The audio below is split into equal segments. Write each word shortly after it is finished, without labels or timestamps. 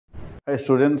Hi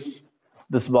students,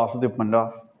 this is Vasudev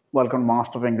Manda. Welcome to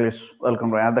Master of English.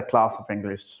 Welcome to another class of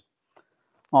English.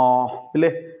 पिले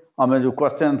आमे जो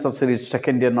question answer series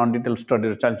second year non detail study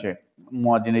रे चलचे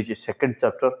मु आज नेछि second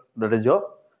chapter that is your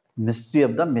mystery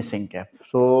of the missing cap.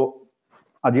 सो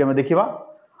आज आमे देखिबा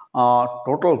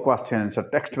total question answer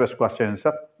text based question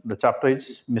answer. The chapter is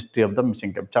mystery of the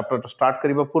missing cap. Chapter start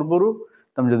करिबा पूर्वरु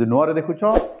तुम जदि नुआ रे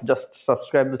देखुछो just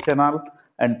subscribe the channel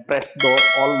and press the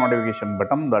all notification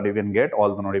button that you can get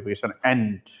all the notification.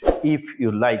 And if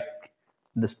you like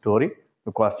the story,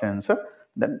 the question answer,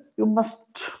 then you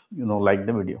must like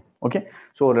the video. Okay,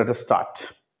 so let us start.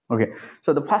 Okay,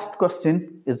 so the first question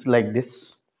is like this.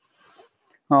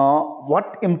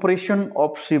 What impression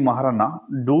of Sri Maharana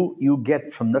do you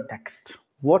get from the text?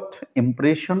 What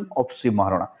impression of Sri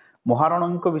Maharana?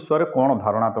 Maharana ko विषय रे कोन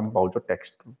धारणा तुम पाउछो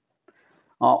text रु?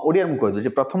 ओडिया में कह दो.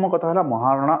 प्रथम कथा है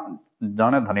महाराणा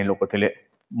जने धनी लोक थे.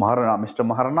 Maharana mister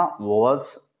Maharana was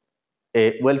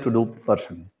a well to do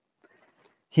person.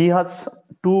 He has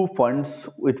 2 funds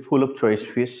with full of choice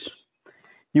fish.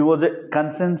 He was a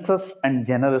conscientious and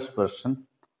generous person,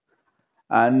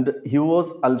 and he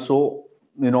was also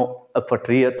a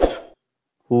patriot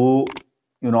who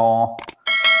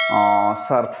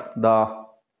served the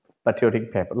patriotic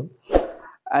people,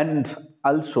 and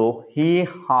also he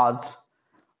has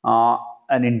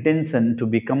an intention to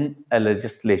become a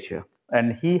legislature,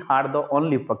 and he had the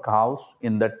only Pakka house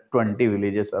in the 20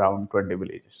 villages, around 20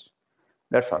 villages.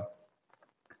 That's all.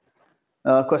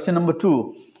 Question number 2.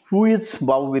 Who is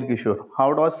Babu Bir Kishore? How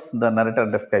does the narrator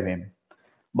describe him?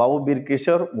 Babu Bir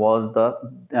Kishore was the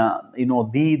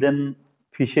the then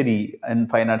fishery and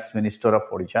finance minister of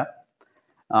Odisha,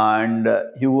 and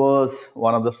he was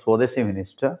one of the Swadeshi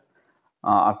minister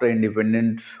after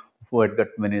independent who had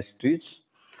got ministries.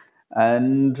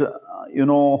 And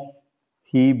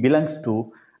he belongs to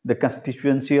the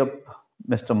constituency of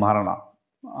Mr. Maharana,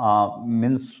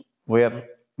 means where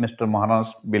Mr.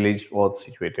 Maharana's village was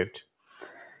situated.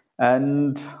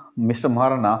 And Mr.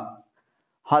 Maharana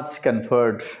has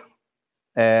conferred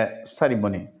a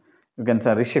ceremony, you can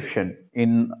say reception,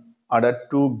 in order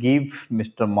to give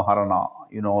Mr. Maharana,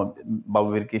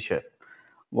 Babu Bir Kishore,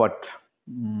 what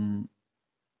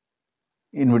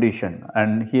invitation,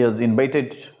 and he has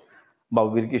invited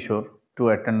Babu Bir Kishore to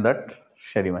attend that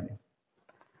ceremony.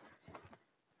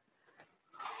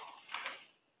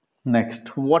 Next,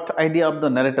 what idea of the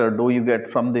narrator do you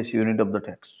get from this unit of the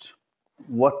text?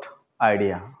 What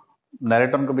idea?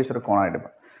 Narrator ko bisare kon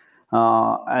idea?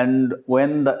 And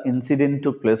when the incident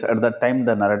took place, at that time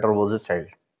the narrator was a child,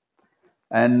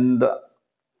 and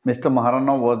Mr.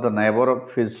 Maharana was the neighbor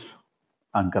of his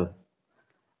uncle,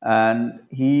 and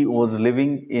he was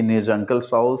living in his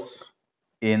uncle's house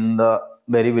in the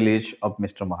very village of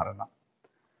Mr. Maharana.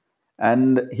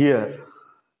 And here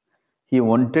he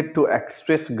wanted to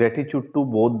express gratitude to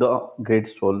both the great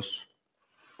souls.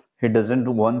 He doesn't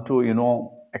want to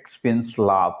experience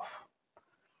love.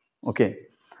 Okay,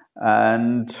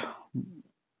 and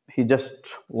he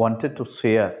just wanted to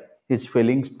share his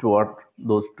feelings toward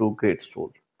those 2 great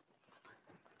souls.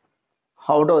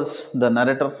 How does the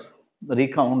narrator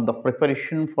recount the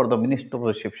preparation for the minister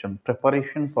reception?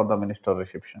 Preparation for the minister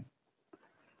reception.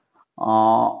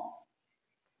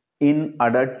 In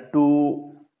order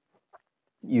to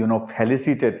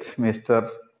felicitate Mr.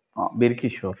 Bir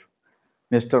Kishore,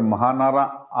 Mr.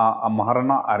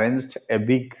 Maharana arranged a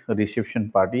big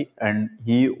reception party, and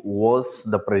he was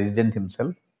the president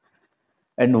himself.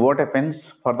 And what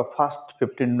happens, for the first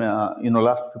 15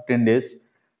 last 15 days,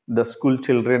 the school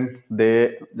children,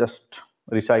 they just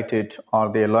recited or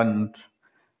they learned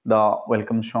the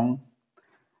welcome song.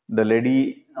 The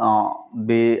lady,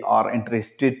 they are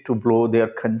interested to blow their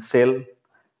conch,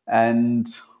 and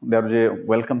there was a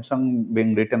welcome song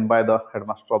being written by the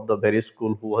headmaster of the very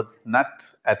school, who was not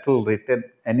at all written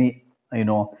any,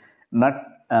 not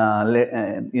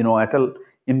at all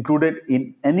included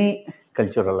in any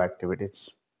cultural activities.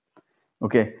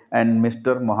 Okay, and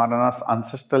Mr. Maharana's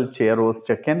ancestral chair was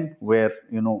taken, where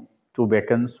 2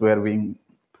 bacons were being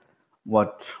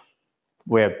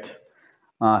waved,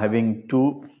 having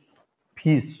 2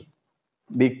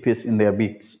 big fish in their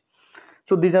beaks.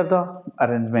 So these are the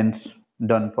arrangements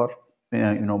done for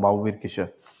Babu Bir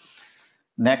Kishore.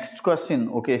 Next question.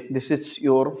 Okay, this is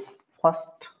your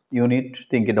first unit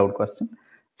think it out question.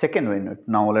 Second unit.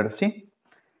 Now let us see.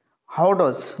 How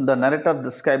does the narrator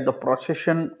describe the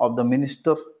procession of the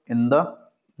minister in the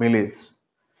village?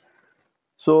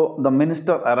 So the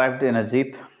minister arrived in a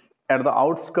jeep at the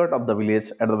outskirts of the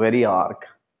village, at the very ark.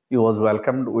 He was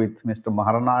welcomed with Mr.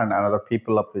 Maharana and another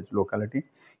people of his locality.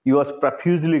 He was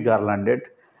profusely garlanded,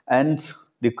 and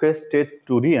requested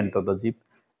to re-enter the jeep,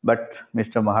 but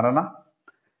Mr. Maharana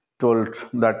told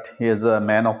that he is a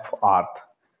man of earth.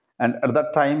 And at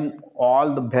that time,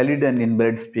 all the valid and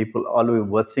invalid people all were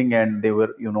watching, and they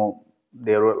were,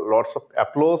 there were lots of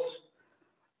applause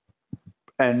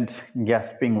and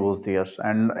gasping was there,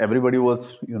 and everybody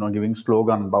was, giving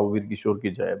slogan "Babu Kishore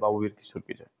ki jai, Babu Kishore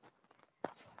ki jai."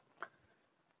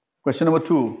 Question number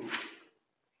two: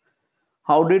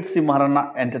 how did Sri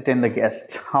Maharana entertain the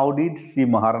guest? How did Sri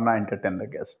Maharana entertain the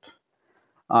guest?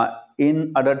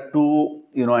 In order to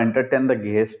entertain the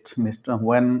guest, Mr.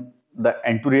 When the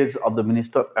entourage of the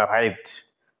minister arrived,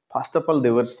 first of all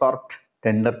they were served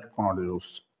tender coconut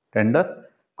juice, tender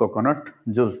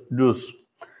juice,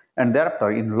 and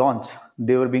thereafter in lunch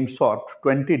they were being served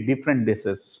 20 different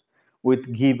dishes with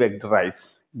ghee baked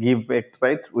rice,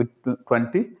 with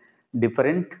 20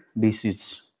 different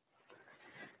dishes.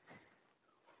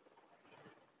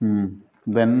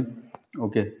 Then,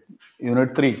 okay,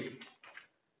 unit three.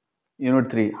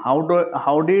 Unit 3.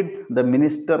 How did the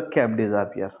minister cap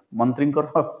disappear?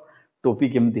 Mantriଙ୍କର topi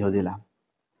କେମିତି ହଜିଲା?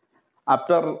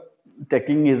 After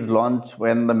taking his lunch,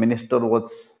 when the minister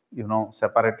was,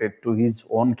 separated to his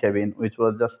own cabin, which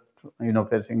was just,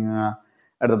 facing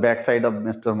at the backside of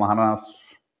Mr. Maharana's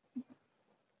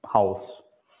house.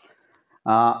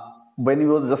 When he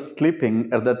was just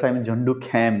sleeping, at that time, Jandu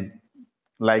came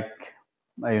like,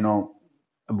 a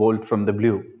bolt from the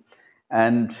blue,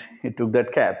 and he took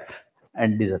that cap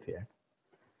and disappeared.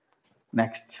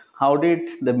 Next, how did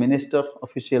the minister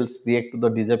officials react to the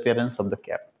disappearance of the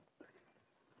cap?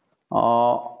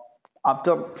 Uh,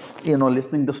 After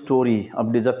listening the story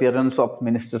of disappearance of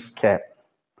minister's cap,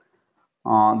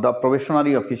 the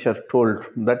probationary officer told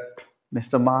that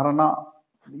Mr. Maharana,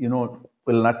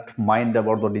 will not mind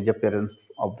about the disappearance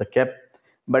of the cap,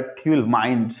 but he will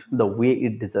mind the way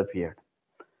it disappeared.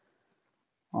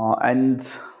 And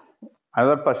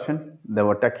another person they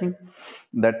were taking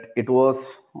that it was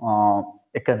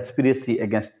a conspiracy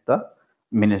against the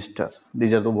minister.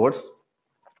 These are the words.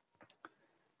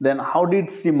 Then how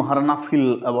did Sri Maharana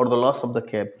feel about the loss of the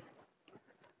cap?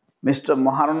 Mr.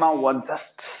 Maharana was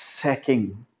just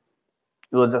shaking.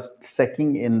 He was just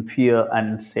shaking in fear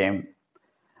and shame.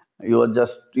 He was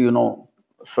just,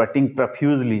 sweating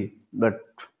profusely that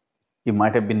he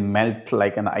might have been melt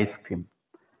like an ice cream.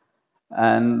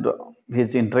 And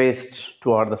his interest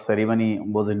toward the ceremony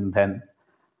was in vain.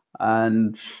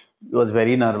 And he was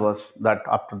very nervous that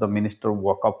after the minister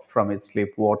woke up from his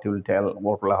sleep, what he will tell,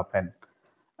 what will happen,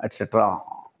 etc.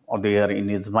 or there in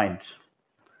his mind.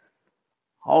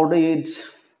 How did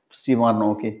Sivan,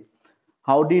 okay,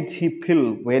 how did he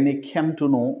feel when he came to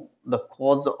know the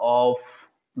cause of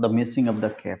the missing of the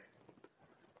cap?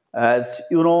 As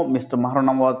you know, Mr.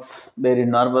 Maharana was very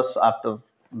nervous after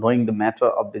knowing the matter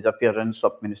of disappearance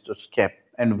of minister's cap.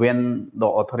 And when the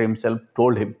author himself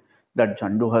told him that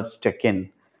Jandu has taken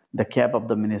the cap of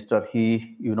the minister,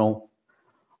 he,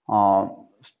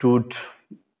 stood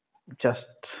just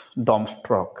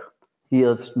dumbstruck. He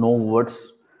has no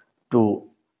words to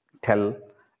tell,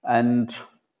 and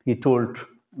he told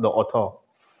the author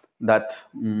that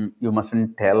you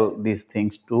mustn't tell these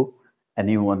things to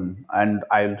anyone, and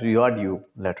I'll reward you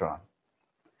later on.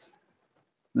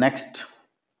 Next,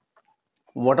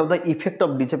 what are the effect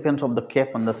of disappearance of the cap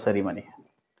on the ceremony?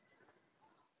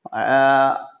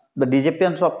 The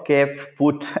disappearance of cap,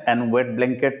 foot, and wet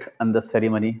blanket on the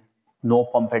ceremony. No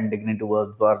pomp and dignity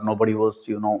was there. Nobody was,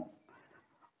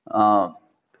 uh,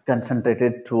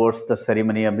 concentrated towards the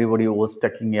ceremony. Everybody was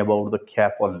talking about the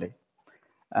cap only.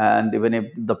 And even if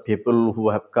the people who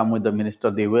have come with the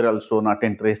minister, they were also not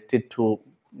interested to,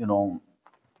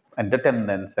 entertain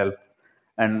themselves.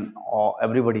 And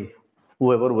everybody,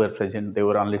 whoever were present, they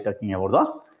were only talking about the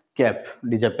cap,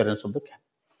 disappearance of the cap.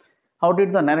 How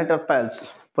did the narrator pals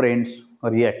friends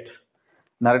react?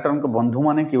 Narrator को बंधु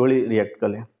माने किभଳି react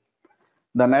कले?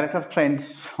 The narrator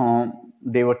friends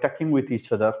they were talking with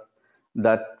each other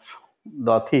that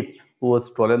the thief who has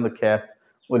stolen the cap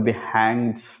will be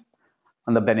hanged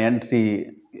on the banyan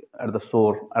tree at the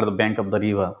shore at the bank of the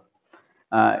river.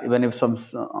 Even if some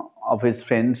of his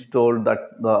friends told that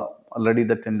already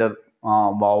the tender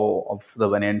bough of the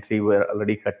banyan tree were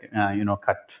already cut,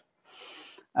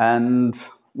 and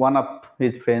one of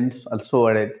his friends also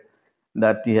added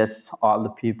that yes, all the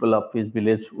people of his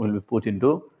village will be put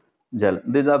into jail.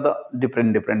 These are the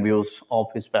different views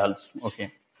of his pals.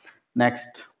 Okay,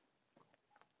 next.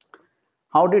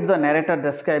 How did the narrator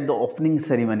describe the opening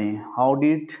ceremony? How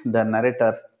did the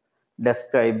narrator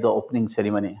describe the opening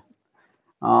ceremony?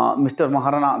 Mr.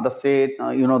 Maharana,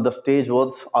 the stage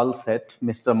was all set.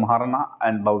 Mr. Maharana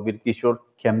and Babu Kishore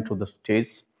came to the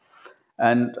stage,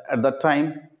 And at that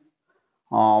time,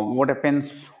 what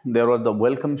happens, there was the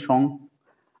welcome song,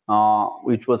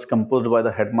 which was composed by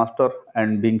the headmaster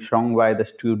and being sung by the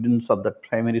students of that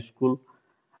primary school.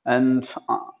 And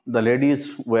the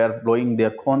ladies were blowing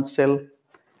their corn shell,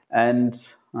 and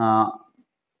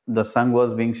the song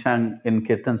was being sung in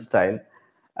kirtan style.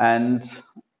 And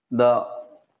the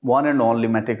one and only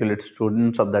matriculate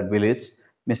students of that village,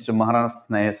 Mr. Maharaj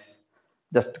Snaes,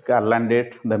 just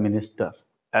garlanded the minister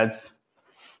as,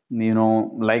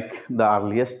 like the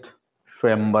earliest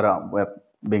Swayambara were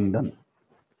being done.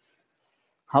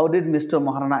 How did Mr.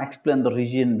 Maharana explain the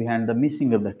reason behind the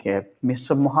missing of the cap?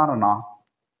 Mr. Maharana,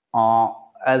 uh,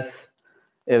 as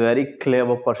a very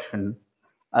clever person,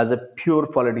 as a pure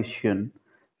politician,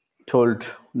 told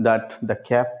that the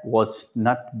cap was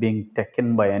not being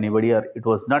taken by anybody, or it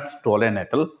was not stolen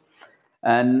at all,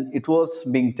 and it was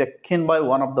being taken by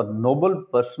one of the noble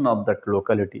person of that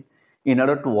locality in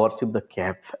order to worship the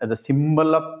cap as a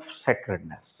symbol of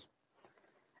sacredness.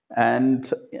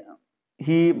 And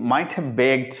he might have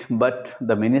begged, but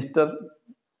the minister,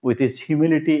 with his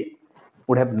humility,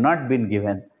 would have not been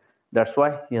given. That's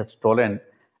why he has stolen.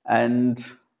 And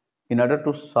in order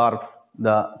to serve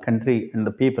the country and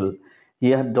the people, he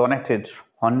had donated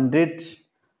 100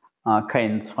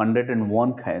 kinds,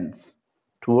 101 kinds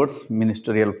towards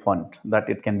ministerial fund, that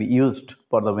it can be used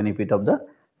for the benefit of the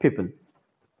people.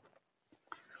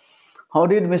 How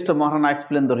did Mr. Maharana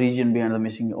explain the reason behind the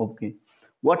missing? Okay.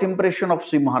 What impression of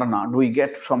Sri Maharana do we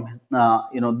get from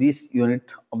this unit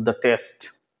of the test?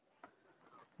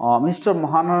 Mr.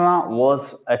 Maharana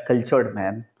was a cultured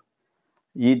man.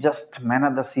 He just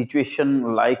managed the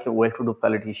situation like a well-to-do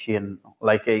politician,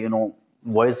 like a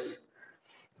wise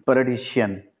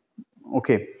politician.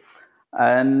 Okay,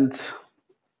 and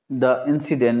the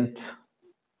incident,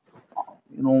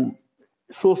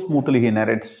 so smoothly he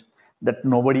narrates that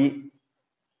nobody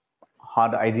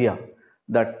had idea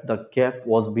that the cap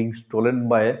was being stolen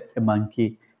by a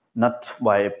monkey, not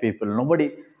by people.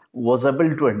 Nobody was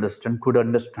able to understand, could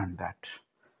understand that.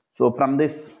 So from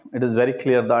this, it is very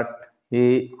clear that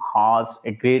he has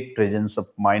a great presence of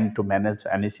mind to manage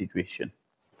any situation.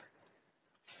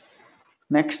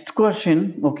 Next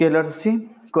question. Okay, let's see.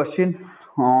 Question: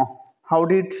 how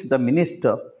did the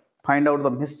minister find out the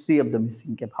mystery of the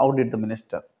missing cap? How did the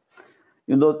minister?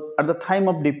 At the time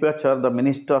of departure, the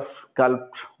minister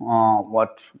gulped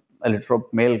what a liter of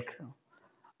milk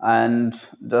and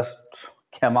just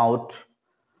came out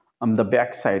on the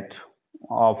backside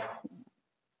of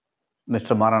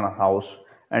Mr. Maharana's house,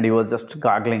 and he was just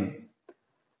gargling.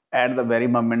 At the very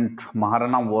moment,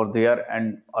 Maharana were there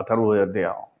and Athar were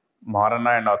there.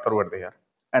 Maharana and Athar were there,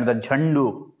 and the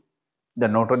Jhandu, the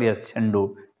notorious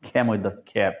Jhandu, came with the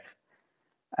cap.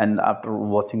 And after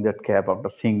watching that cap, after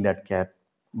seeing that cap,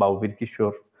 Bhavir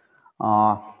Kishore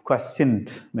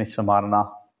questioned Mr.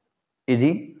 Marana, is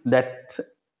he that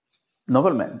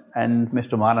nobleman? And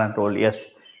Mr. Marana told, yes,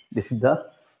 this is the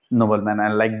nobleman.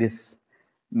 And like this,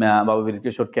 Bhavir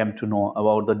Kishore came to know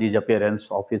about the disappearance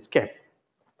of his cap.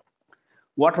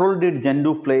 What role did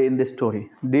Jandu play in this story?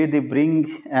 Did he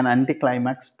bring an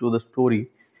anticlimax to the story?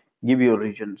 Give your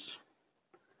reasons.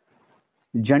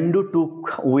 Jandu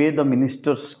took away the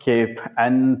minister's cape,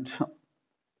 and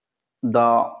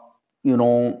the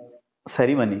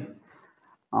ceremony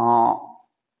uh,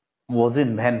 was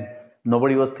in vain.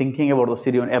 Nobody was thinking about the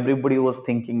ceremony. Everybody was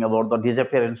thinking about the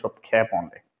disappearance of cap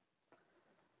only.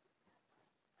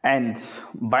 And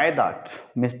by that,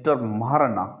 Mr.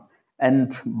 Maharana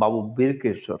and Babu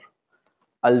Birkeshwar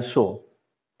also,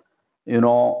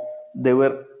 they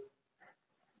were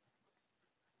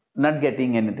not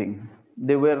getting anything.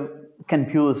 They were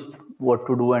confused what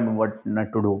to do and what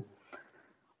not to do.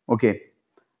 Okay.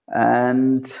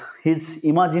 And his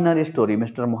imaginary story,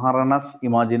 Mr. Maharana's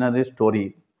imaginary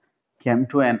story, came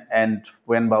to an end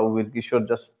when Babu Virkishore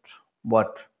just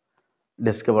what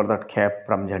discovered that cap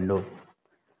from Jandu.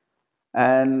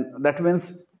 And that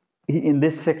means in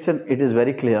this section it is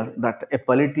very clear that a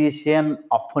politician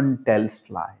often tells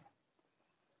lie.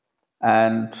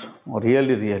 And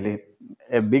really,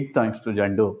 a big thanks to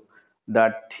Jandu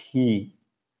that he,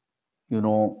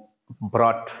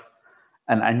 brought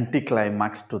an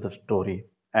anticlimax to the story.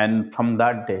 And from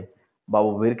that day,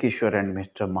 Babu Virkishwar and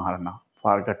Mr. Maharana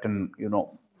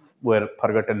were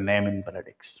forgotten name in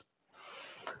politics.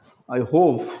 I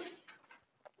hope,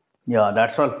 yeah,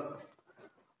 that's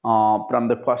all from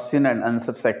the question and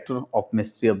answer sector of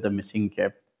Mystery of the Missing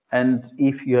Cap. And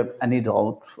if you have any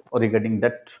doubt regarding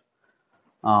that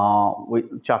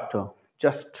chapter,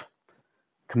 just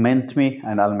comment me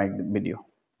and I'll make the video.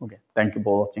 Okay, thank you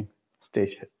for watching. Stay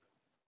safe.